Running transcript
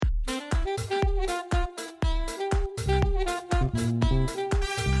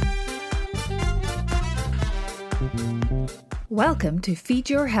Welcome to Feed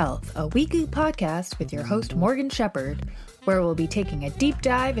Your Health, a weekly podcast with your host Morgan Shepherd, where we'll be taking a deep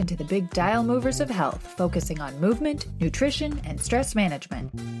dive into the big dial movers of health, focusing on movement, nutrition, and stress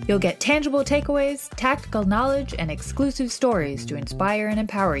management. You'll get tangible takeaways, tactical knowledge, and exclusive stories to inspire and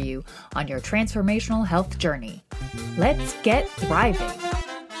empower you on your transformational health journey. Let's get thriving.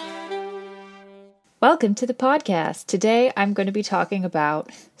 Welcome to the podcast. Today I'm going to be talking about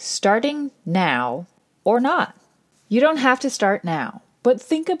starting now or not. You don't have to start now, but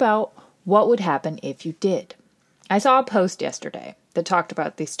think about what would happen if you did. I saw a post yesterday that talked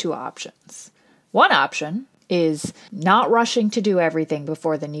about these two options. One option is not rushing to do everything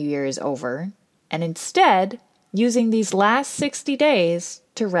before the new year is over, and instead using these last 60 days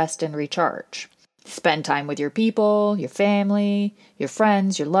to rest and recharge. Spend time with your people, your family, your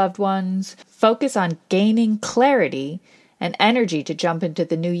friends, your loved ones. Focus on gaining clarity and energy to jump into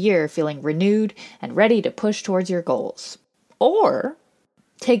the new year feeling renewed and ready to push towards your goals. Or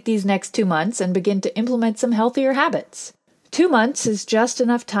take these next 2 months and begin to implement some healthier habits. 2 months is just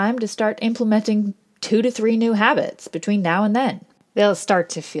enough time to start implementing 2 to 3 new habits between now and then. They'll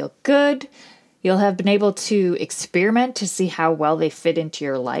start to feel good. You'll have been able to experiment to see how well they fit into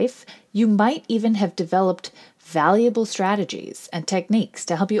your life. You might even have developed valuable strategies and techniques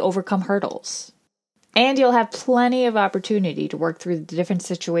to help you overcome hurdles. And you'll have plenty of opportunity to work through the different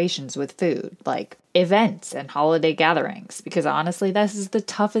situations with food, like events and holiday gatherings, because honestly, this is the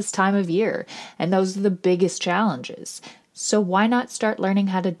toughest time of year, and those are the biggest challenges. So why not start learning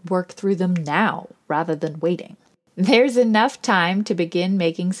how to work through them now, rather than waiting? There's enough time to begin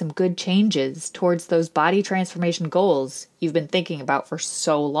making some good changes towards those body transformation goals you've been thinking about for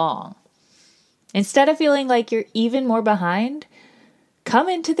so long. Instead of feeling like you're even more behind, come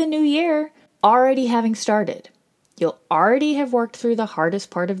into the new year already having started. You'll already have worked through the hardest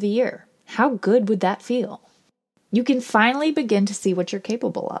part of the year. How good would that feel? You can finally begin to see what you're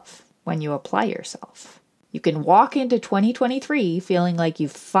capable of when you apply yourself. You can walk into 2023 feeling like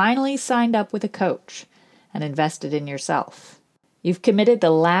you've finally signed up with a coach and invested in yourself. You've committed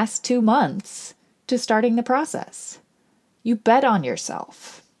the last 2 months to starting the process. You bet on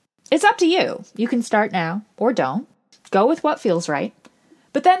yourself. It's up to you. You can start now or don't. Go with what feels right.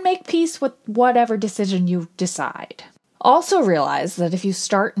 But then make peace with whatever decision you decide. Also realize that if you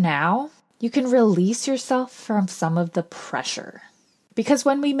start now, you can release yourself from some of the pressure. Because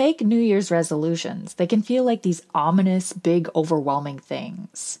when we make New Year's resolutions, they can feel like these ominous, big, overwhelming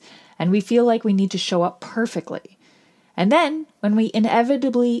things. And we feel like we need to show up perfectly. And then when we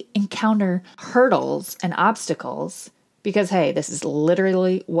inevitably encounter hurdles and obstacles, because hey, this is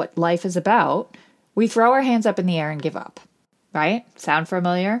literally what life is about, we throw our hands up in the air and give up. Right? Sound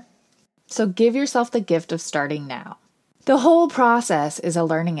familiar? So give yourself the gift of starting now. The whole process is a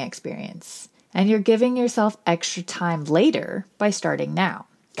learning experience, and you're giving yourself extra time later by starting now.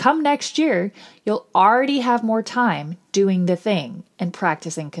 Come next year, you'll already have more time doing the thing and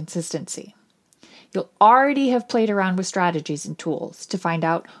practicing consistency. You'll already have played around with strategies and tools to find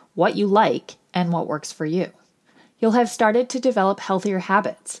out what you like and what works for you. You'll have started to develop healthier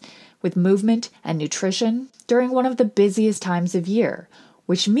habits with movement and nutrition during one of the busiest times of year,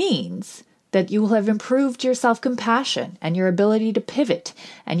 which means that you will have improved your self-compassion and your ability to pivot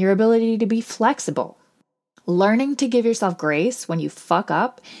and your ability to be flexible. Learning to give yourself grace when you fuck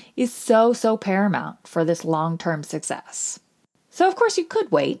up is so paramount for this long-term success. So of course you could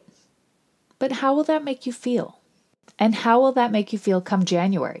wait, but how will that make you feel? And how will that make you feel come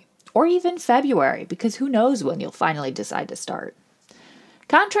January or even February? Because who knows when you'll finally decide to start.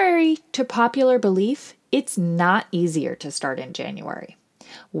 Contrary to popular belief, it's not easier to start in January.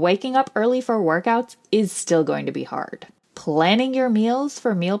 Waking up early for workouts is still going to be hard. Planning your meals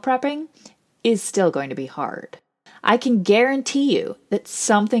for meal prepping is still going to be hard. I can guarantee you that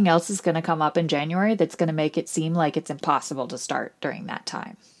something else is going to come up in January that's going to make it seem like it's impossible to start during that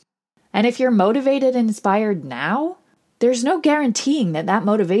time. And if you're motivated and inspired now, there's no guaranteeing that that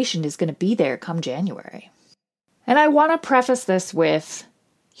motivation is going to be there come January. And I want to preface this with,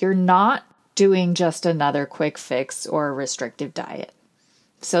 you're not doing just another quick fix or a restrictive diet.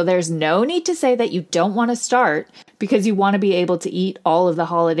 So there's no need to say that you don't want to start because you want to be able to eat all of the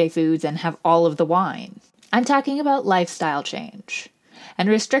holiday foods and have all of the wine. I'm talking about lifestyle change. And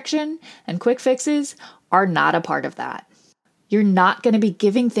restriction and quick fixes are not a part of that. You're not going to be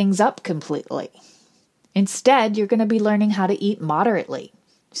giving things up completely. Instead, you're going to be learning how to eat moderately.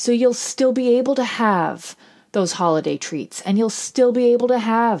 So you'll still be able to have those holiday treats and you'll still be able to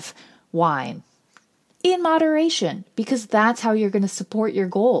have wine in moderation, because that's how you're going to support your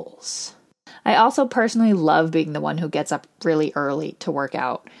goals. I also personally love being the one who gets up really early to work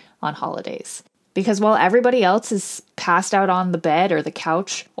out on holidays. Because while everybody else is passed out on the bed or the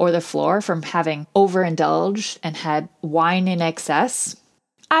couch or the floor from having overindulged and had wine in excess,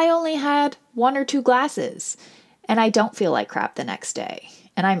 I only had 1 or 2 glasses, and I don't feel like crap the next day.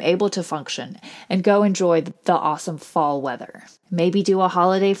 And I'm able to function and go enjoy the awesome fall weather. Maybe do a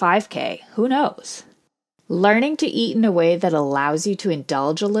holiday 5K, who knows? Learning to eat in a way that allows you to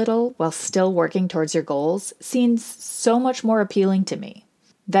indulge a little while still working towards your goals seems so much more appealing to me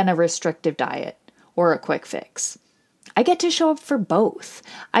than a restrictive diet or a quick fix. I get to show up for both.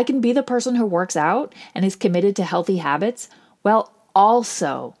 I can be the person who works out and is committed to healthy habits while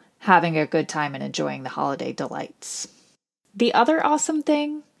also having a good time and enjoying the holiday delights. The other awesome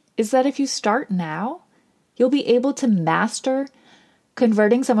thing is that if you start now, you'll be able to master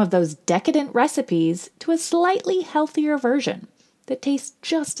converting some of those decadent recipes to a slightly healthier version that tastes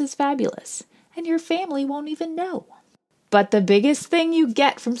just as fabulous, and your family won't even know. But the biggest thing you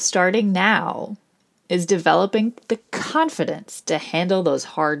get from starting now is developing the confidence to handle those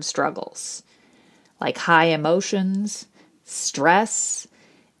hard struggles, like high emotions, stress,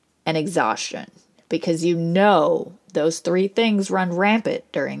 and exhaustion, because you know those 3 things run rampant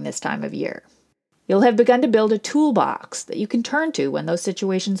during this time of year. You'll have begun to build a toolbox that you can turn to when those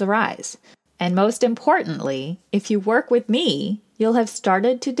situations arise. And most importantly, if you work with me, you'll have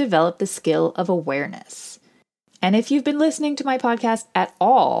started to develop the skill of awareness. And if you've been listening to my podcast at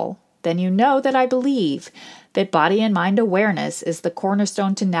all, then you know that I believe that body and mind awareness is the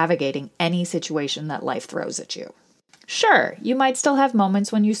cornerstone to navigating any situation that life throws at you. Sure, you might still have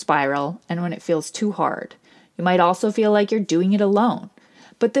moments when you spiral and when it feels too hard. You might also feel like you're doing it alone.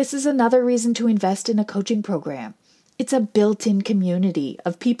 But this is another reason to invest in a coaching program. It's a built-in community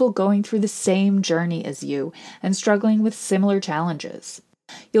of people going through the same journey as you and struggling with similar challenges.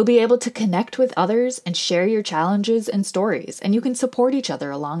 You'll be able to connect with others and share your challenges and stories, and you can support each other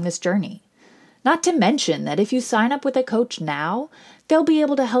along this journey. Not to mention that if you sign up with a coach now, they'll be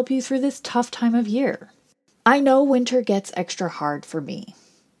able to help you through this tough time of year. I know winter gets extra hard for me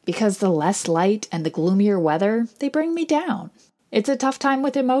because the less light and the gloomier weather, they bring me down. It's a tough time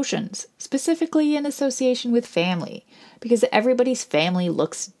with emotions, specifically in association with family, because everybody's family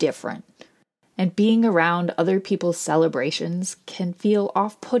looks different. And being around other people's celebrations can feel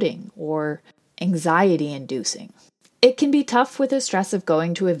off-putting or anxiety-inducing. It can be tough with the stress of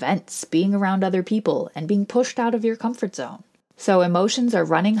going to events, being around other people, and being pushed out of your comfort zone. So emotions are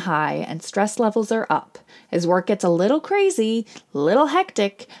running high and stress levels are up as work gets a little crazy, little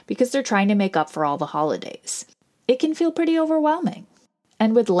hectic, because they're trying to make up for all the holidays. It can feel pretty overwhelming.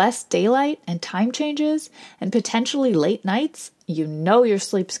 And with less daylight and time changes and potentially late nights, you know your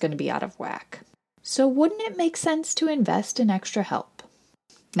sleep's going to be out of whack. So wouldn't it make sense to invest in extra help?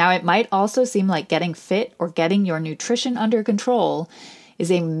 Now, it might also seem like getting fit or getting your nutrition under control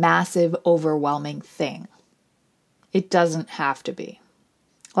is a massive, overwhelming thing. It doesn't have to be.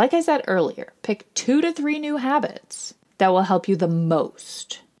 Like I said earlier, pick 2 to 3 new habits that will help you the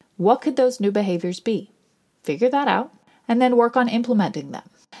most. What could those new behaviors be? Figure that out and then work on implementing them.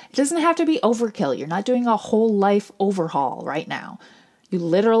 It doesn't have to be overkill. You're not doing a whole life overhaul right now. You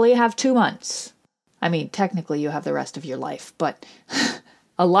literally have 2 months. I mean, technically you have the rest of your life, but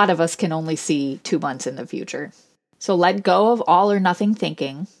a lot of us can only see 2 months in the future. So let go of all or nothing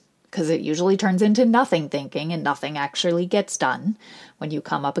thinking, because it usually turns into nothing thinking and nothing actually gets done when you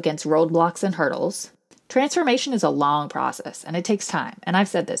come up against roadblocks and hurdles. Transformation is a long process and it takes time. And I've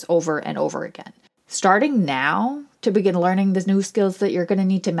said this over and over again. Starting now to begin learning the new skills that you're going to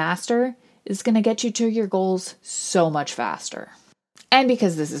need to master is going to get you to your goals so much faster. And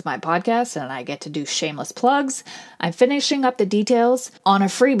because this is my podcast and I get to do shameless plugs, I'm finishing up the details on a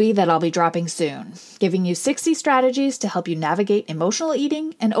freebie that I'll be dropping soon, giving you 60 strategies to help you navigate emotional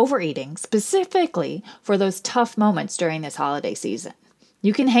eating and overeating, specifically for those tough moments during this holiday season.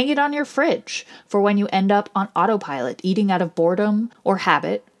 You can hang it on your fridge for when you end up on autopilot, eating out of boredom or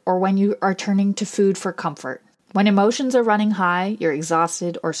habit, or when you are turning to food for comfort. When emotions are running high, you're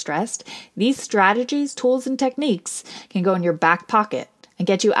exhausted or stressed, these strategies, tools, and techniques can go in your back pocket and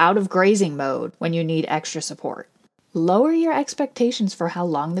get you out of grazing mode when you need extra support. Lower your expectations for how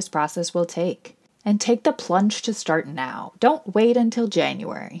long this process will take, and take the plunge to start now. Don't wait until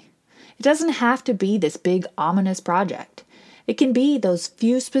January. It doesn't have to be this big, ominous project. It can be those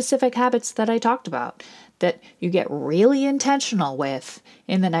few specific habits that I talked about that you get really intentional with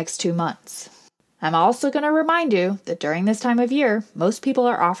in the next 2 months. I'm also going to remind you that during this time of year, most people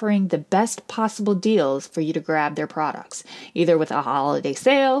are offering the best possible deals for you to grab their products, either with a holiday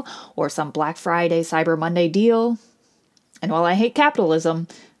sale or some Black Friday, Cyber Monday deal. And while I hate capitalism,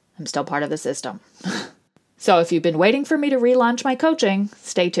 I'm still part of the system. So if you've been waiting for me to relaunch my coaching,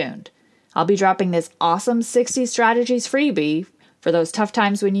 stay tuned. I'll be dropping this awesome 60 strategies freebie for those tough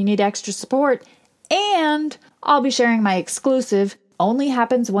times when you need extra support, and I'll be sharing my exclusive only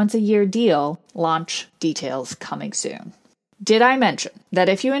happens once a year deal, launch details coming soon. Did I mention that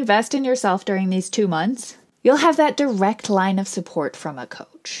if you invest in yourself during these 2 months, you'll have that direct line of support from a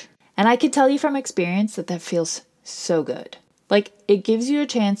coach? And I can tell you from experience that that feels so good. Like, it gives you a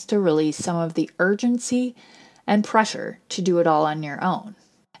chance to release some of the urgency and pressure to do it all on your own.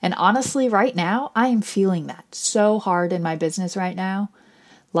 And honestly, right now, I am feeling that so hard in my business right now.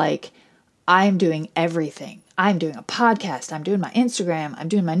 Like, I'm doing everything. I'm doing a podcast. I'm doing my Instagram. I'm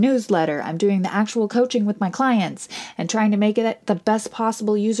doing my newsletter. I'm doing the actual coaching with my clients and trying to make it the best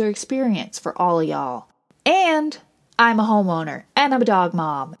possible user experience for all of y'all. And I'm a homeowner, and I'm a dog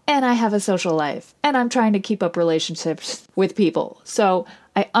mom, and I have a social life, and I'm trying to keep up relationships with people. So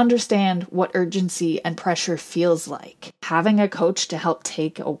I understand what urgency and pressure feels like. Having a coach to help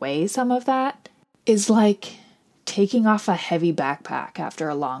take away some of that is like taking off a heavy backpack after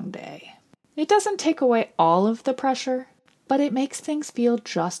a long day. It doesn't take away all of the pressure, but it makes things feel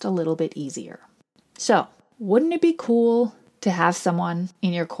just a little bit easier. So, wouldn't it be cool to have someone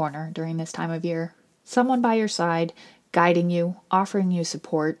in your corner during this time of year? Someone by your side, guiding you, offering you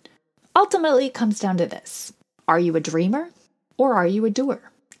support. Ultimately, it comes down to this. Are you a dreamer or are you a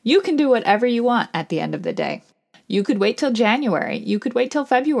doer? You can do whatever you want at the end of the day. You could wait till January. You could wait till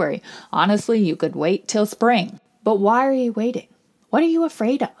February. Honestly, you could wait till spring. But why are you waiting? What are you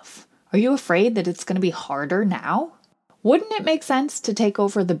afraid of? Are you afraid that it's going to be harder now? Wouldn't it make sense to take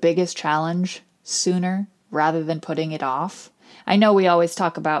over the biggest challenge sooner rather than putting it off? I know we always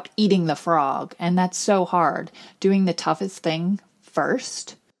talk about eating the frog, and that's so hard. Doing the toughest thing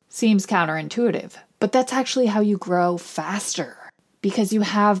first seems counterintuitive, but that's actually how you grow faster because you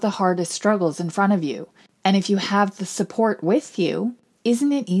have the hardest struggles in front of you. And if you have the support with you,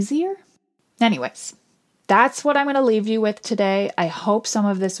 isn't it easier? Anyways, that's what I'm going to leave you with today. I hope some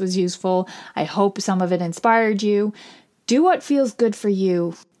of this was useful. I hope some of it inspired you. Do what feels good for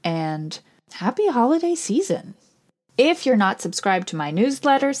you, and happy holiday season. If you're not subscribed to my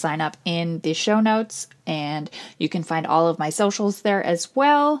newsletter, sign up in the show notes, and you can find all of my socials there as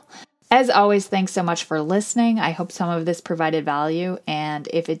well. As always, thanks so much for listening. I hope some of this provided value, and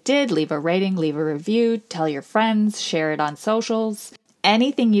if it did, leave a rating, leave a review, tell your friends, share it on socials.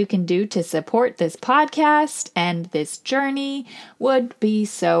 Anything you can do to support this podcast and this journey would be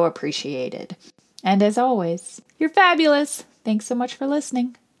so appreciated. And as always, you're fabulous. Thanks so much for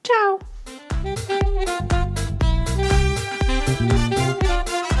listening. Ciao.